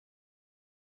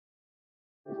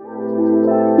Hey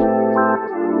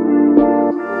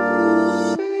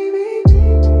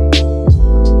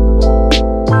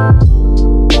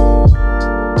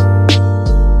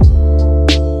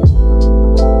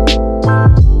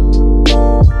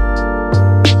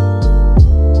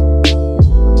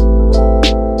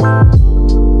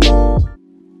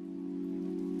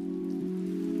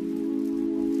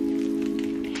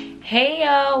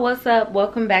y'all, what's up?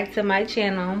 Welcome back to my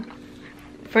channel.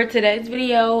 For today's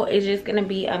video, it's just gonna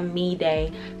be a me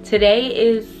day. Today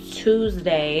is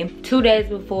Tuesday, 2 days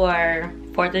before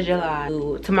 4th of July.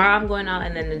 Tomorrow I'm going out,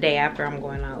 and then the day after I'm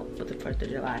going out with the 4th of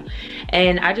July.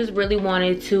 And I just really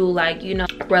wanted to, like, you know,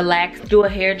 relax, do a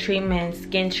hair treatment,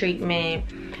 skin treatment,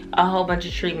 a whole bunch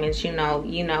of treatments, you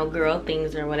know, girl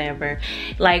things or whatever.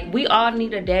 Like, we all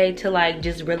need a day to, like,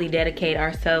 just really dedicate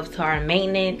ourselves to our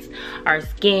maintenance, our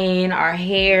skin, our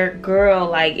hair. Girl,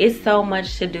 like, it's so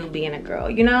much to do being a girl,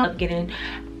 you know. I love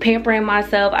pampering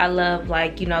myself. I love,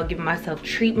 like, you know, giving myself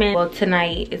treatment. Well,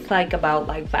 tonight it's like about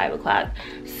like 5 o'clock,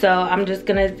 so I'm just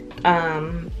gonna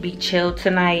be chill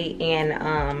tonight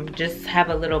and just have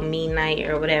a little me night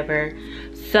or whatever.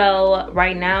 So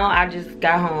right now I just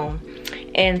got home,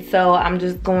 and so I'm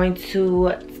just going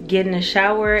to get in the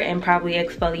shower and probably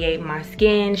exfoliate my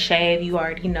skin, shave, you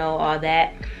already know all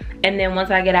that. And then once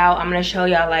I get out, I'm gonna show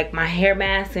y'all like my hair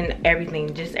mask and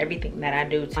everything, just everything that I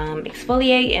do to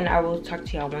exfoliate, and I will talk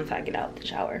to y'all once I get out the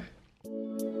shower.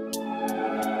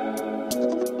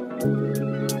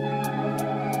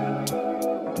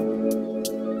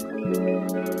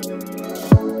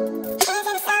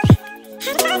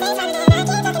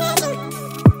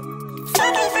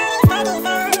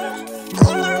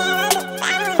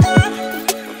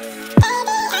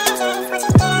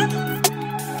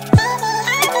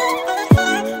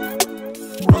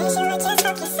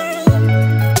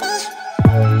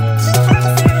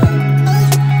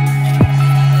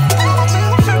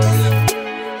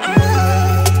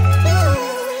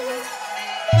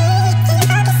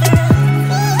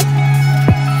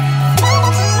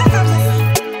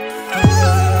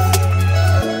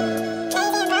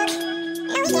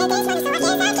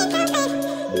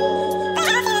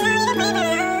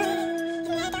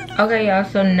 Okay y'all,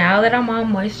 so now that I'm all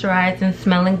moisturized and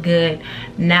smelling good,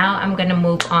 now I'm gonna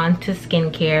move on to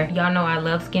skincare. Y'all know I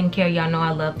love skincare. Y'all know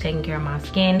I love taking care of my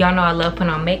skin. Y'all know I love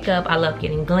putting on makeup. I love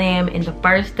getting glam, and the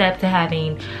first step to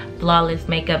having flawless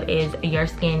makeup is your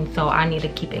skin, so I need to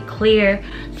keep it clear.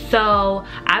 So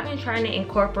I've been trying to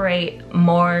incorporate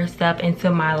more stuff into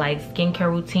my like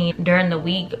skincare routine during the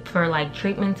week for like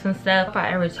treatments and stuff. If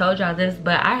I ever told y'all this,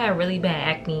 but I had really bad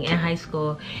acne in high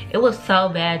school. It was so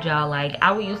bad, y'all. Like,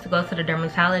 I used to go to the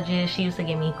dermatologist. She used to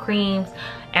give me creams,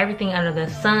 everything under the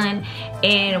sun.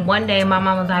 And one day my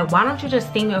mom was like, why don't you just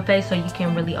steam your face so you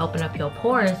can really open up your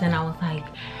pores? And I was like,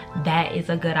 that is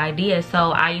a good idea.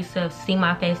 So I used to steam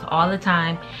my face all the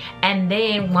time, and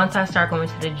then once I started going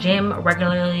to the gym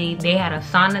regularly, they had a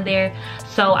sauna there,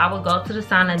 so I would go to the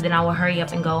sauna and then I would hurry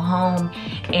up and go home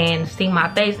and steam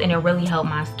my face, and it really helped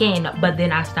my skin. But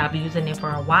then I stopped using it for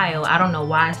a while. I don't know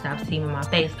why I stopped steaming my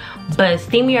face, but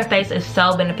steaming your face is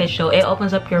so beneficial. It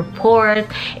opens up your pores.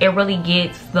 It really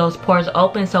gets those pores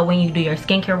open, so when you do your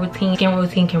skincare routine, skin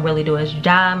routine can really do its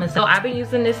job. And so I've been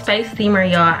using this face steamer,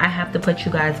 y'all. I have to put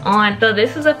you guys on. So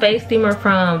this is a face steamer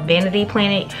from Vanity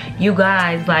Planet. You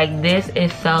guys, like, this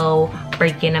is so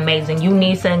freaking amazing. You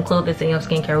need to include this in your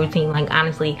skincare routine. Like,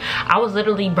 honestly, I was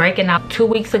literally breaking out 2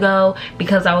 weeks ago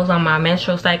because I was on my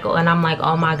menstrual cycle, and I'm like,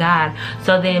 oh my god.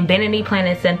 So then Vanity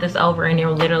Planet sent this over, and it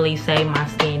literally saved my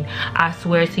skin. I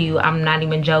swear to you, I'm not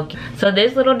even joking. So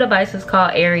this little device is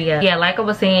called Area. Yeah, like I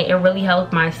was saying, it really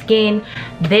helps my skin.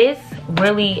 This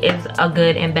really is a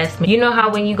good investment. You know how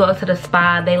when you go to the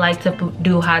spa, they like to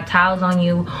do hot towels on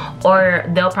you, or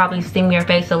they'll probably steam your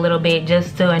face a little bit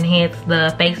just to enhance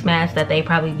the face mask that they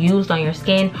probably used on your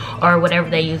skin, or whatever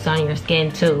they used on your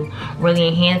skin to really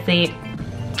enhance it,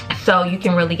 so you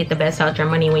can really get the best out your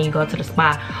money when you go to the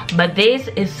spa. But this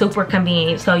is super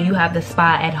convenient, so you have the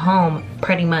spa at home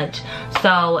pretty much.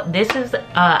 So this is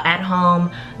at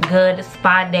home good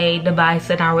spa day device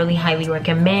that I really highly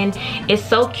recommend. It's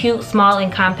so cute, small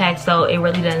and compact, so it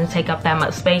really doesn't take up that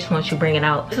much space once you bring it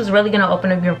out. This is really gonna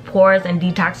open up your pores and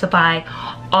detoxify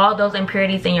all those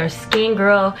impurities in your skin,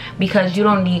 girl, because you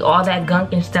don't need all that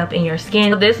gunk and stuff in your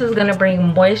skin. So this is gonna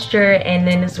bring moisture, and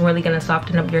then it's really gonna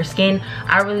soften up your skin.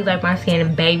 I really like my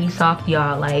skin baby soft,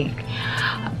 y'all. Like,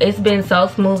 it's been so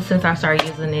smooth since I started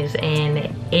using this, and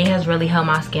it has really helped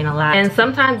my skin a lot. And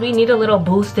sometimes we need a little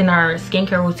boost in our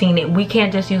skincare routine. We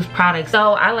can't just use products,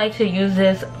 so I like to use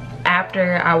this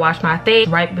after I wash my face,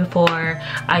 right before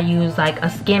I use like a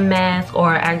skin mask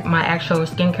or my actual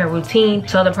skincare routine,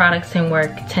 so the products can work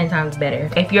 10 times better.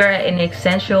 If you're an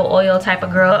essential oil type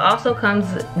of girl, it also comes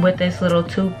with this little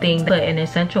tube thing. Put an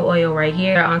essential oil right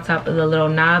here on top of the little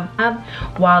knob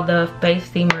while the face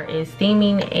steamer is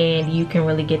steaming, and you can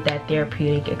really get that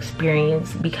therapeutic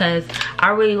experience, because I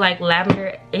really like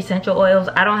lavender essential oils.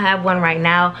 I don't have one right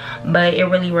now, but it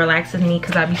really relaxes me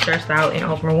because I be stressed out and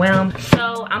overwhelmed.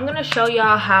 So I'm gonna show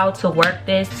y'all how to work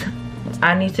this.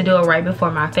 I need to do it right before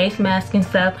my face mask and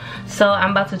stuff, so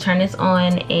I'm about to turn this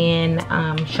on and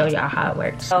show y'all how it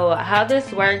works. So how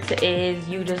this works is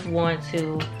you just want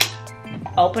to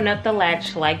open up the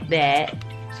latch like that.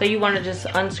 So you want to just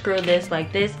unscrew this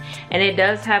like this, and it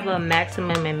does have a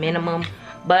maximum and minimum,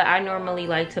 but I normally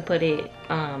like to put it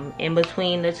in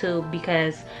between the two,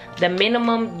 because the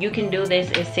minimum you can do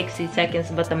this is 60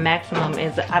 seconds, but the maximum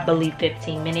is, I believe,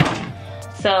 15 minutes.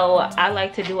 So I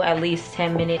like to do at least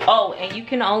 10 minutes. Oh, and you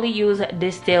can only use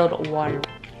distilled water.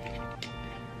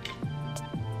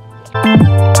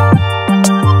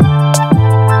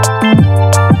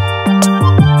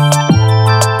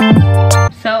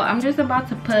 So I'm just about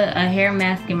to put a hair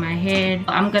mask in my head.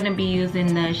 I'm gonna be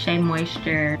using the Shea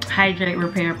Moisture Hydrate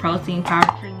Repair Protein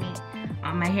Power Treatment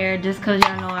on my hair, just cause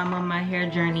y'all know I'm on my hair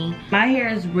journey. My hair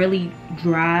is really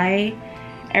dry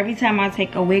every time I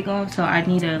take a wig off, so I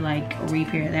need to like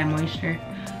repair that moisture.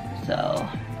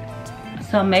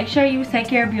 So make sure you take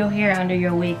care of your hair under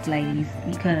your wigs, ladies,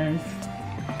 because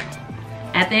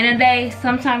at the end of the day,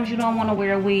 sometimes you don't want to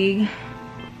wear a wig.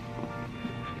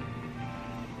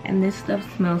 And this stuff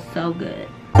smells so good.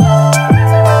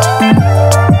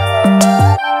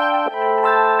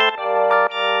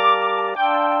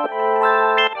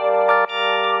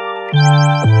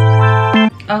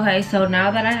 Okay, so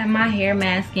now that I have my hair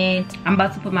mask in, I'm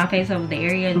about to put my face over the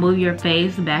area. Move your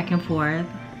face back and forth,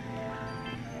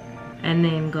 and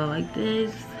then go like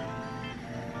this,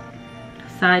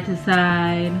 side to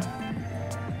side.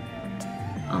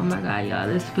 Oh my god, y'all,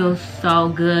 this feels so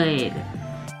good.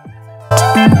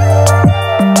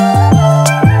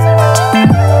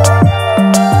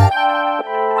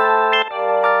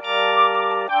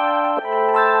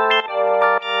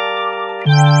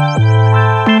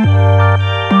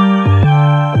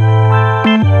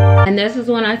 And this is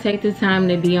when I take the time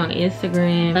to be on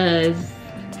Instagram, because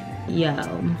yo,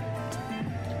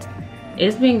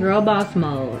 it's been girl boss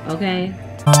mode, okay?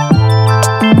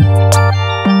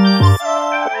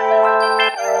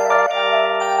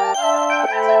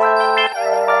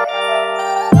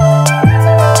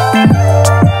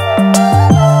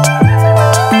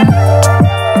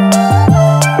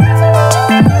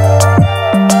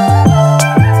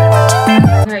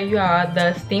 Okay, y'all,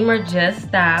 the steamer just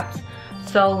stopped.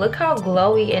 So look how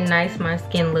glowy and nice my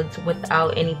skin looks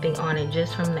without anything on it,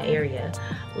 just from the area.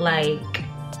 Like,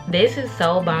 this is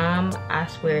so bomb. I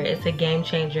swear, it's a game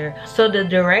changer. So the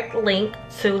direct link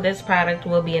to this product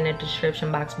will be in the description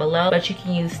box below, but you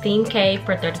can use Steam K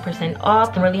for 30%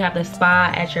 off and really have the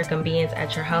spa at your convenience,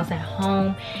 at your house, at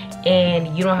home,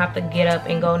 and you don't have to get up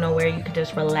and go nowhere. You can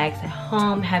just relax at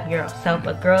home, have yourself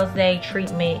a girl's day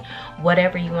treatment,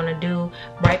 whatever you want to do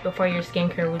right before your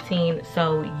skincare routine,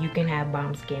 so you can have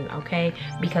bomb skin, okay?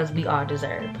 Because we all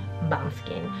deserve bomb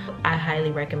skin. I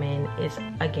highly recommend. It's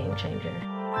a game changer.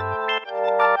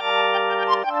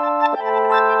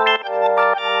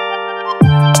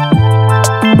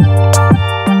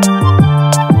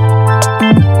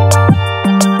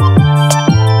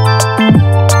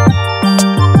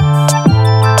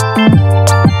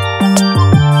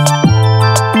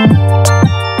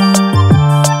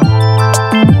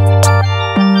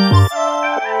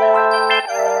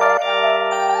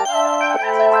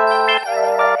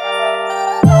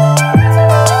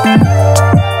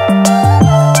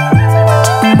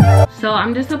 So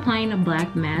I'm just applying a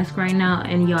black mask right now,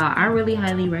 and y'all, I really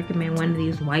highly recommend one of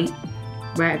these white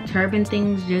wrap turban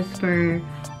things, just for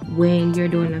when you're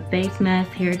doing a face mask,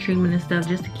 hair treatment and stuff,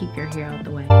 just to keep your hair out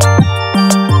the way.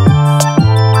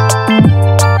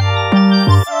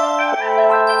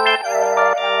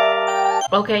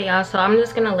 Okay, y'all, so I'm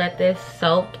just gonna let this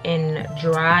soak and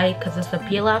dry because it's a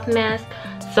peel off mask.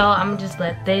 So I'm just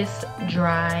let this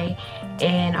dry,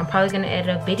 and I'm probably gonna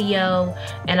edit a video,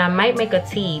 and I might make a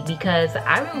tea because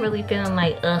I've been really feeling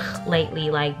like ugh lately,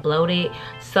 like bloated.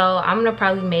 So I'm gonna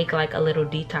probably make like a little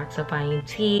detoxifying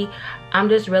tea. I'm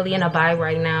just really in a vibe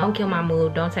right now. Don't kill my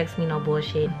mood, don't text me no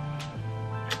bullshit.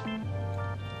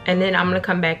 And then I'm gonna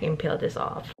come back and peel this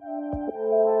off.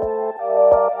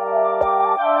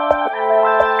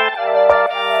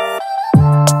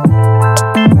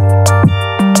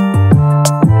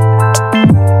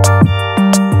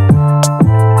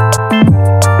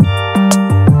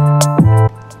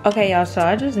 y'all, so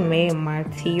I just made my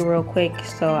tea real quick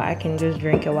so I can just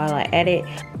drink it while I edit.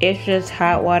 It's just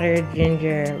hot water,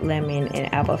 ginger, lemon,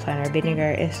 and apple cider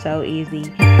vinegar. It's so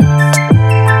easy. I'm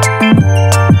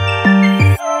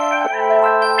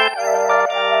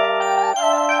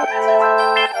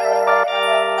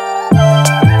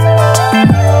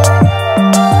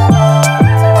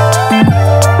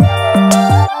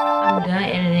done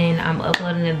editing. I'm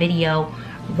uploading the video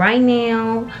right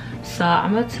now, so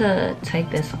I'm about to take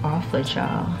this off with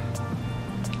y'all.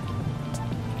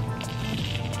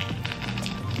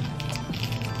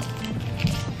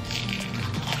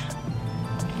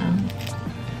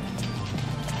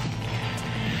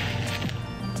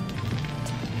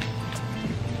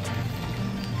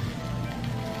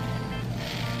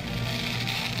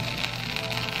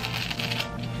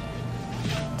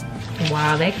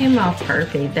 Wow, that came out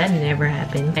perfect. That never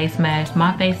happened. Face mask.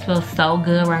 My face feels so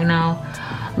good right now.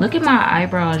 Look at my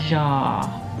eyebrows, y'all.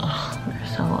 Ugh, they're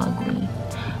so ugly.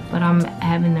 But I'm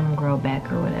having them grow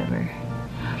back or whatever.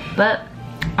 But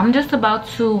I'm just about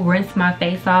to rinse my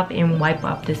face off and wipe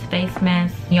off this face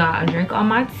mask. Y'all, I drank all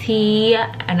my tea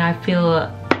and I feel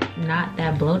not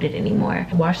that bloated anymore.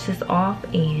 Wash this off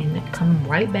and come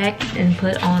right back and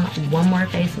put on one more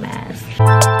face mask.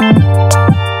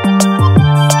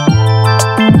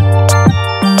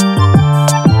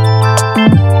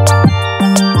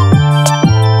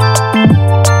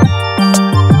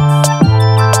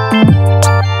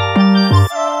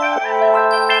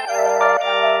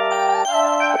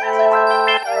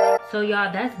 So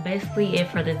y'all, that's basically it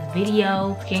for this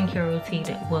video. Skincare routine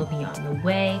will be on the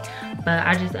way, but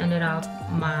I just ended off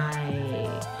my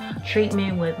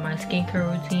treatment with my skincare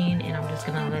routine and I'm just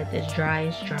gonna let this dry.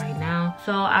 It's dry now.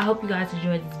 So I hope you guys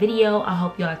enjoyed this video. I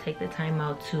hope y'all take the time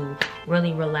out to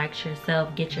really relax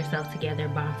yourself, get yourself together,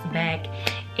 bounce back,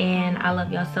 and I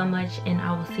love y'all so much and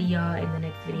I will see y'all in the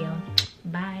next video.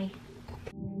 Bye.